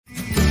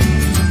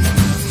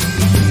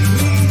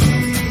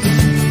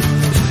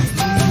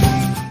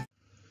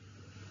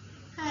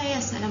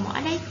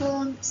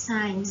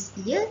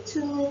Science Year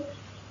 2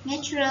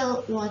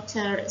 Natural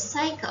Water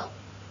Cycle.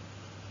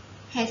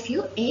 Have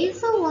you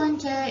ever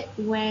wondered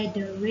where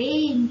the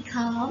rain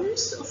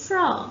comes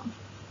from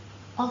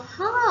or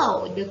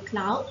how the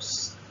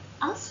clouds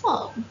are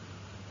formed?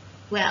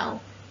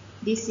 Well,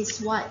 this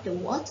is what the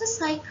water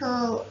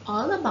cycle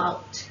all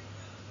about.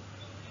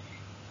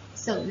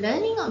 So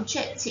learning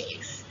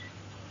objective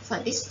for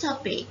this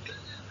topic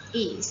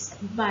is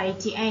by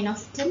the end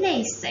of the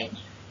lesson,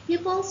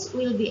 pupils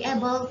will be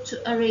able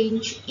to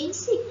arrange in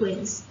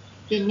sequence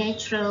the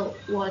natural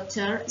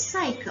water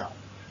cycle.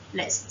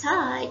 Let's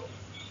start.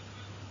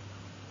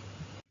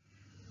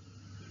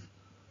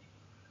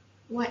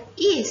 What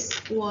is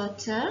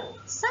water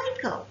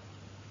cycle?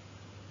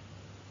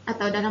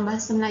 Atau dalam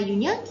bahasa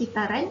Melayunya,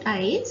 kitaran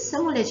air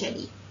semula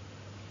jadi.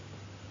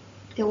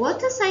 The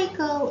water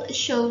cycle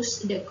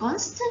shows the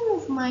constant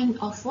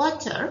movement of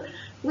water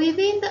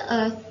within the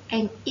earth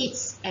and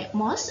its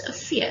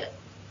atmosphere.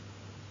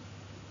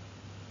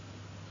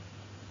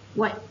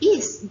 What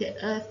is the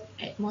earth's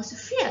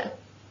atmosphere?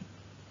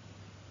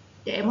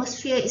 The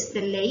atmosphere is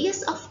the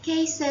layers of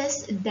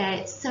gases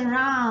that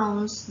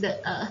surrounds the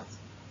earth.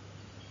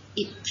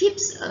 It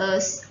keeps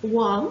us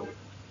warm,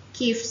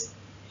 gives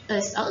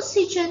us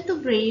oxygen to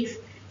breathe,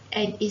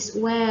 and is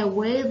where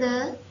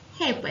weather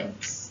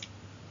happens.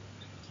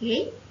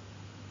 Okay,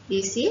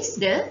 this is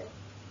the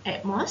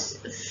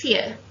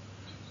atmosphere,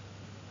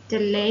 the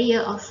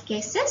layer of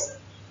gases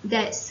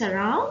that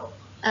surround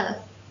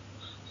Earth.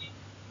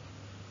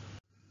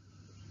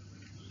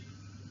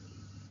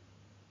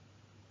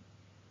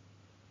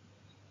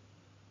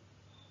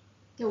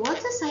 The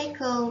water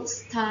cycle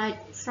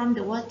starts from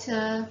the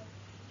water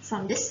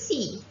from the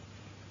sea.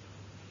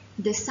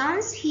 The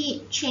sun's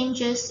heat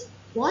changes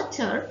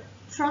water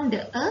from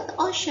the earth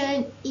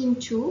ocean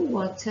into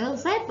water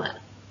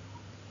vapor.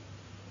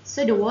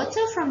 So the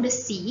water from the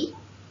sea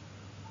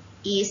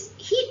is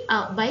heat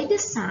up by the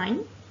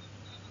sun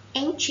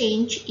and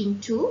change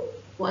into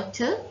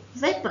water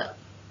vapor.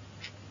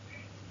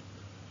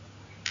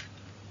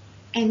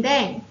 And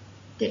then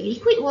the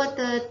liquid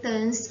water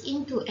turns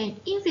into an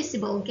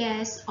invisible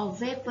gas or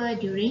vapor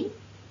during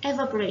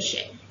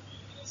evaporation.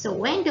 So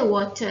when the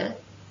water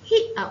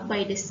heat up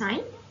by the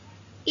sun,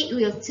 it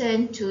will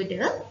turn to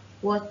the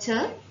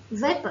water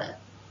vapor.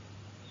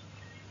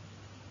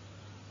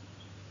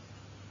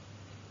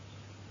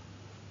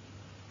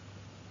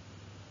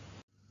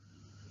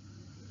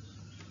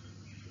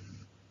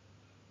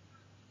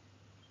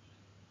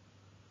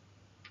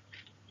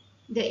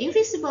 The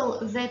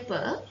invisible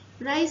vapor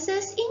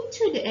rises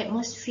into the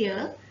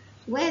atmosphere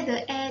where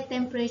the air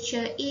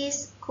temperature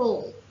is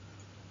cold.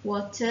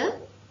 Water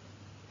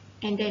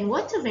and then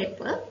water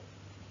vapor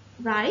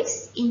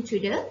rise into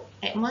the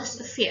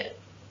atmosphere.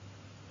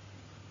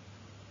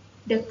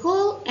 The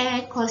cold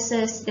air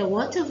causes the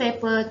water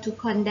vapor to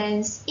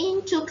condense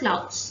into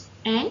clouds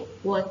and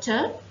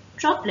water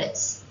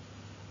droplets.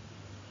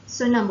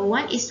 So number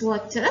 1 is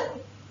water,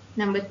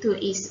 number 2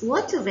 is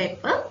water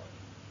vapor,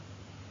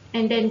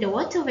 and then the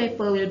water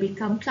vapor will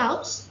become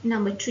clouds.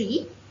 Number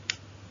 3.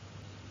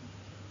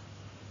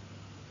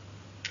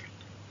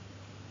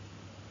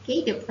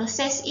 Okay, the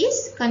process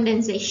is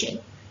condensation.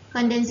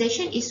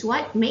 Condensation is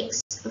what makes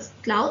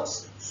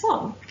clouds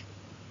form.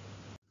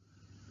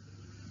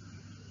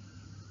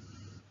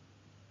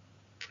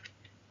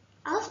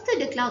 After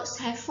the clouds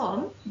have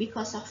formed,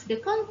 because of the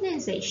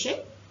condensation,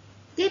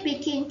 they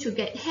begin to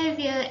get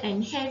heavier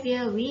and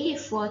heavier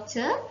with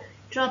water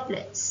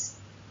droplets.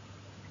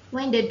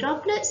 When the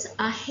droplets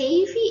are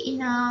heavy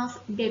enough,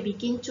 they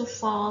begin to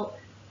fall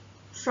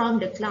from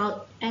the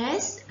cloud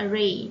as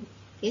rain.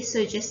 Okay,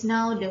 so just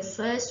now the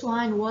first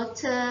one,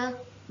 water,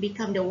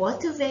 become the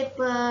water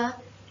vapor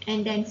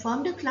and then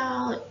form the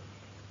cloud.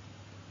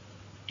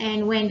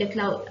 And when the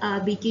cloud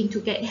begin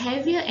to get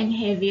heavier and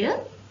heavier,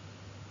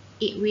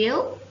 it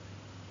will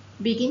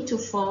begin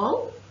to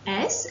fall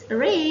as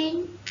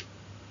rain.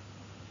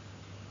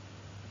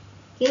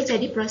 Okay,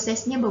 jadi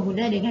prosesnya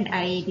bermula dengan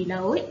air di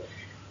laut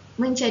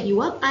menjadi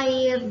wap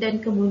air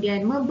dan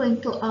kemudian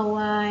membentuk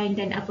awan,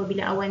 dan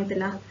apabila awan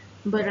telah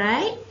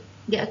berat,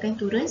 dia akan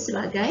turun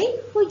sebagai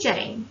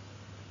hujan.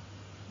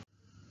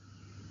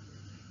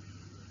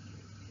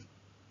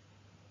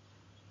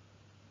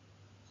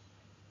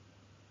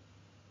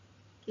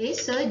 Okay,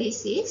 so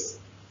this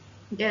is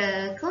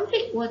the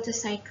complete water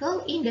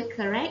cycle in the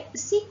correct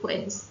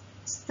sequence.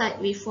 Start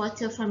with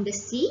water from the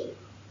sea,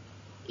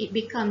 it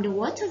becomes the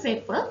water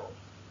vapor,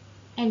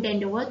 and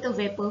then the water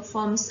vapor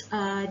forms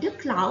the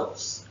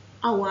clouds,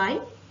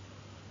 awan,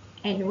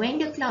 and when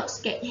the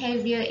clouds get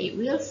heavier, it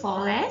will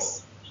fall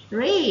as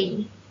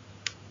rain.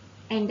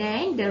 And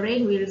then the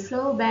rain will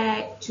flow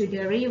back to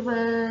the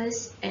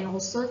rivers and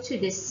also to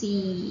the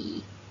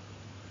sea.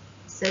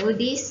 So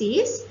this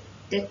is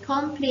the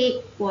complete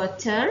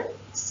water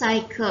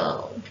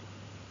cycle.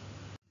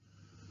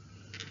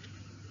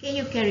 Okay,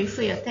 you can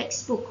refer your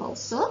textbook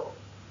also.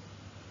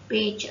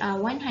 Page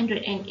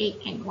 108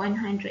 and 109,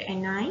 108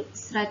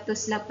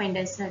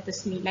 dan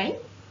 109.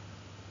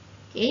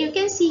 Okay, you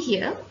can see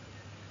here.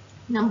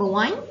 Number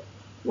 1,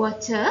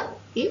 water.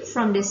 Okay,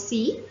 from the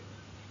sea,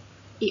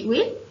 it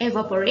will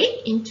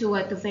evaporate into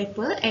water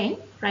vapor and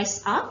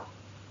rise up.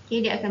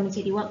 Okay, dia akan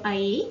menjadi wap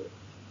air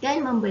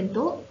dan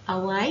membentuk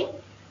awan.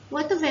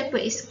 Water vapor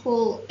is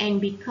cooled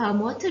and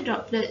become water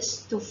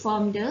droplets to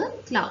form the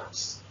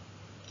clouds.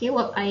 Okay,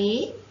 wap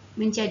air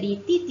menjadi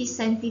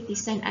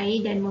titisan-titisan air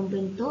dan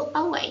membentuk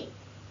awan.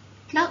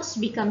 Clouds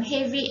become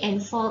heavy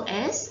and fall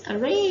as a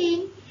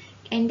rain.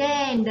 And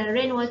then the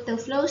rainwater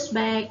flows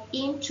back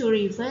into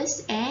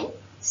rivers and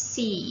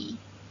sea.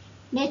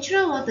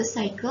 Natural water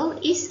cycle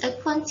is a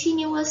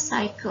continuous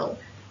cycle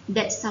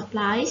that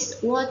supplies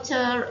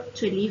water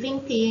to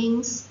living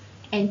things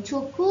and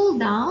to cool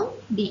down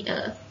the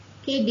earth.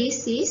 Okay,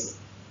 this is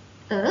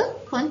a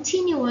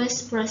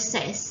continuous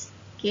process.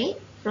 Okay,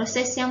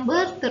 proses yang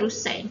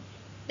berterusan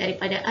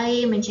daripada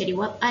air menjadi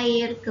wap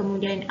air,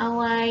 kemudian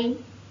awan,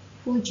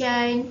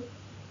 hujan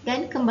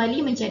dan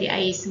kembali menjadi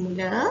air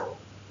semula.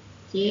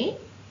 Okay,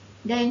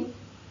 dan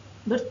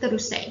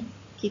berterusan.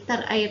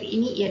 Kitar air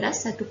ini ialah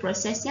satu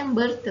proses yang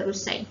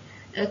berterusan,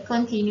 a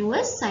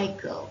continuous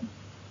cycle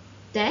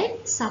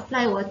that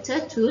supply water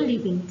to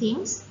living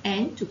things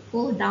and to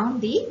cool down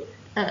the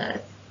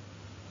earth.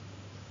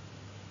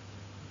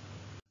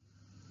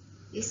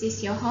 This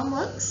is your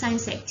homework,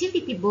 science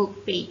activity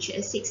book, page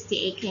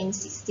 68 and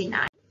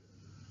 69.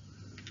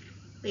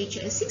 Page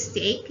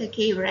 68,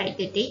 okay, write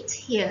the date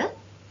here.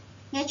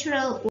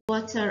 Natural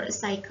water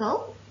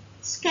cycle.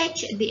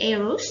 Sketch the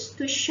arrows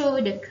to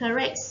show the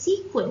correct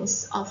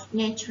sequence of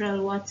natural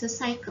water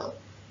cycle.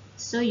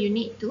 So you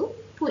need to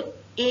put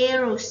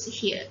arrows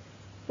here.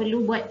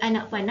 Perlu buat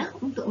anak panah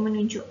untuk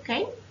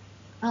menunjukkan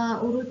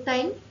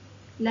urutan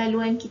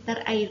laluan kitar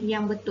air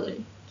yang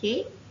betul.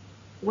 Okay,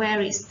 where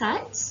it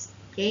starts.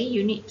 Okay,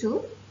 you need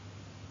to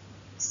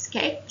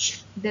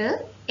sketch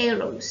the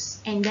arrows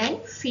and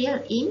then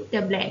fill in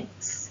the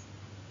blanks.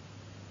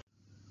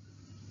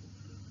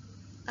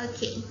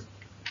 Okay,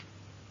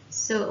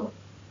 so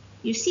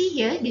you see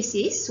here, this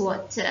is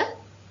water,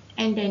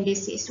 and then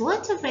this is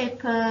water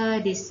vapor,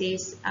 this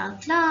is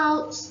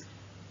clouds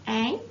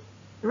and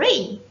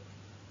rain.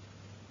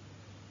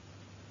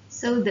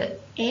 So the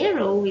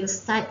arrow will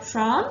start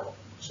from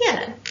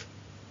here.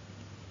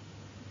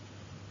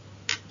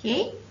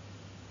 Okay,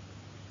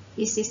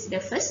 this is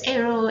the first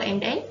arrow,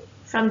 and then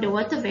from the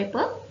water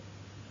vapor,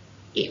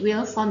 it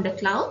will form the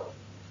cloud.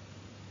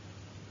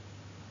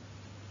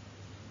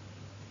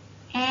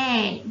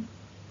 And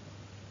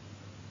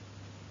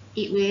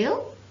it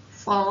will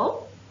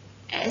fall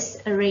as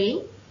a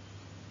rain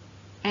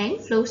and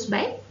flows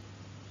back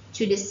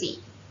to the sea.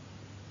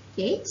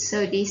 Okay,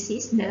 so this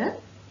is the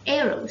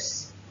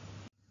arrows.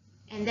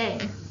 And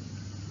then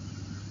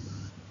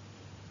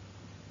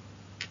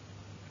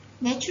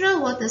natural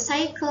water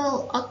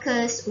cycle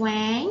occurs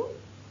when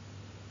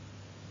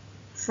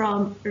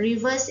from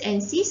rivers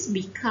and seas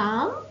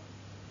become,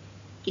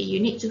 okay, you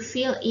need to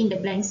fill in the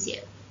blanks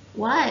here.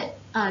 What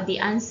are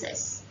the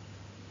answers?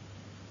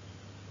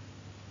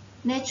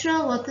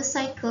 Natural water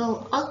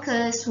cycle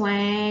occurs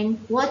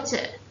when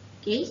water,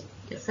 okay,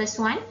 the first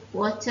one,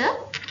 water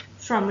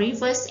from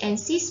rivers and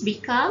seas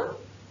become,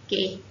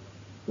 okay,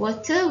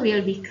 water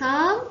will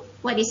become,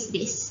 what is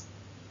this?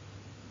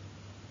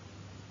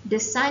 The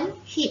sun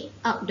heat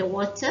up the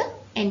water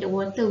and the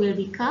water will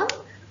become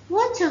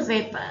water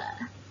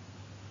vapor.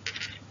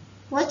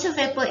 Water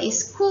vapor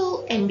is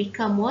cooled and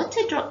become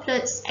water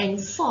droplets and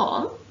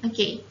form,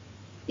 okay,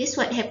 this is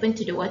what happened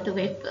to the water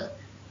vapor.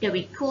 They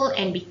will cool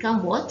and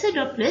become water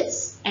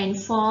droplets and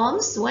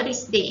forms, what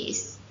is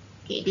this?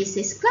 Okay, this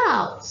is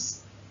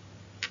clouds.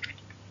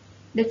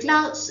 The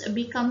clouds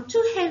become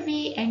too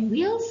heavy and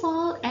will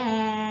fall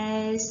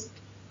as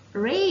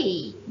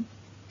rain.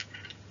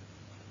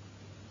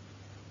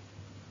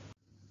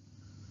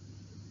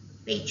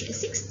 Page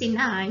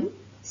 69,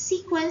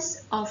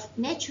 sequence of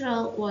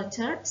natural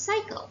water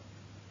cycle.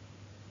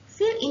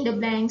 Fill in the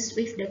blanks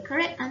with the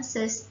correct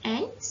answers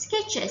and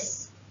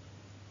sketches.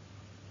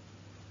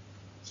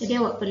 Jadi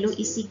awak perlu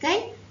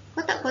isikan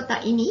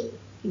kotak-kotak ini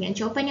dengan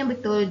jawapan yang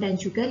betul dan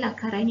juga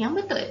lakaran yang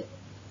betul.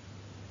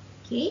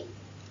 Okay.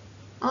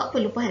 Awak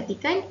perlu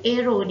perhatikan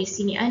arrow di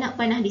sini, anak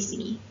panah di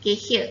sini. Okay,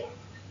 here.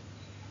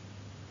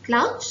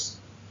 Clouds.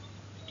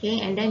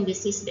 Okay, and then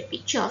this is the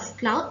picture of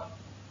cloud.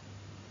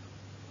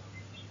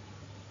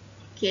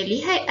 Okay,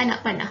 lihat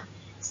anak panah.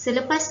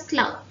 Selepas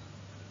cloud.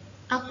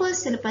 Apa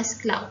selepas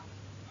cloud?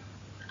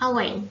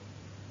 Awan.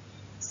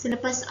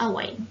 Selepas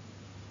awan.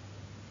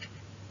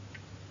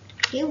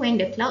 Okay,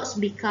 when the clouds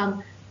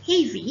become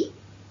heavy,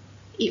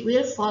 it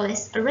will fall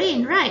as a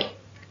rain, right?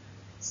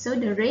 So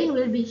the rain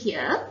will be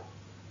here,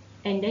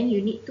 and then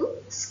you need to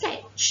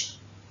sketch.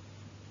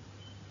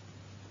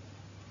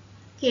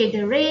 Okay,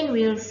 the rain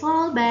will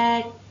fall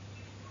back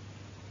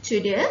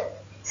to the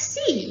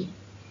sea.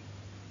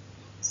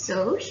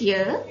 So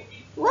here,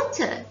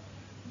 water.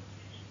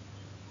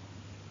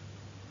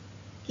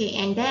 Okay,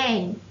 and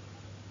then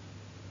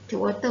the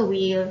water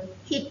will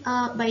heat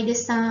up by the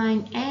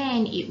sun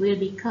and it will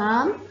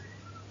become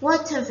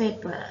water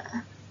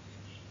vapor.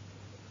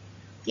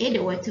 Okay,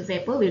 the water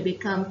vapor will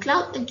become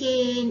cloud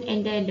again,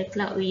 and then the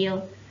cloud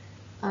will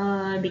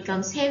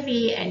becomes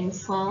heavy and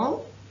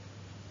fall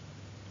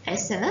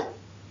as a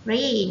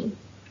rain.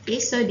 Okay,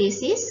 so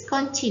this is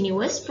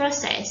continuous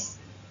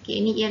process. Okay,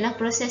 ini ialah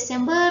proses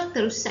yang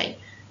berterusan.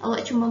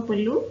 Awak cuma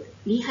perlu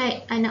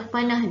lihat anak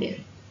panah dia.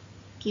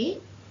 Okay,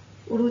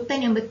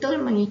 urutan yang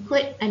betul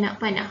mengikut anak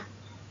panah.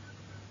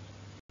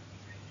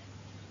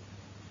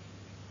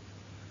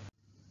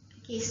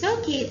 Okay,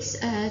 so kids,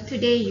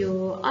 today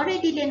you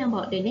already learn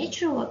about the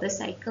natural water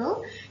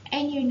cycle,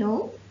 and you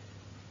know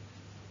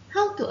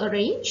how to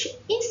arrange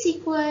in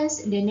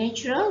sequence the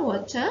natural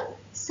water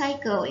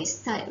cycle. It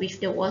starts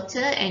with the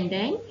water, and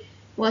then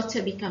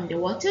water become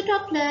the water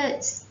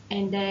droplets,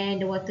 and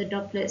then the water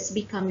droplets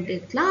become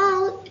the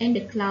cloud, and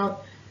the cloud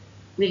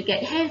will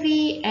get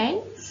heavy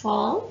and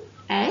fall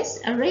as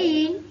a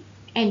rain,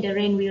 and the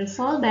rain will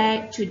fall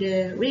back to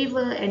the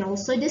river and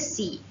also the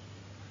sea.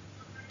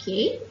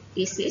 Okay,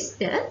 this is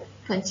the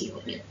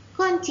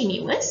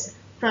continuous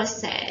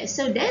process.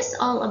 So that's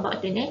all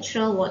about the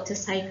natural water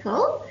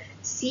cycle.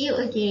 See you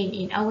again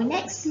in our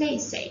next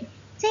lesson.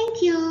 Thank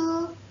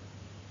you.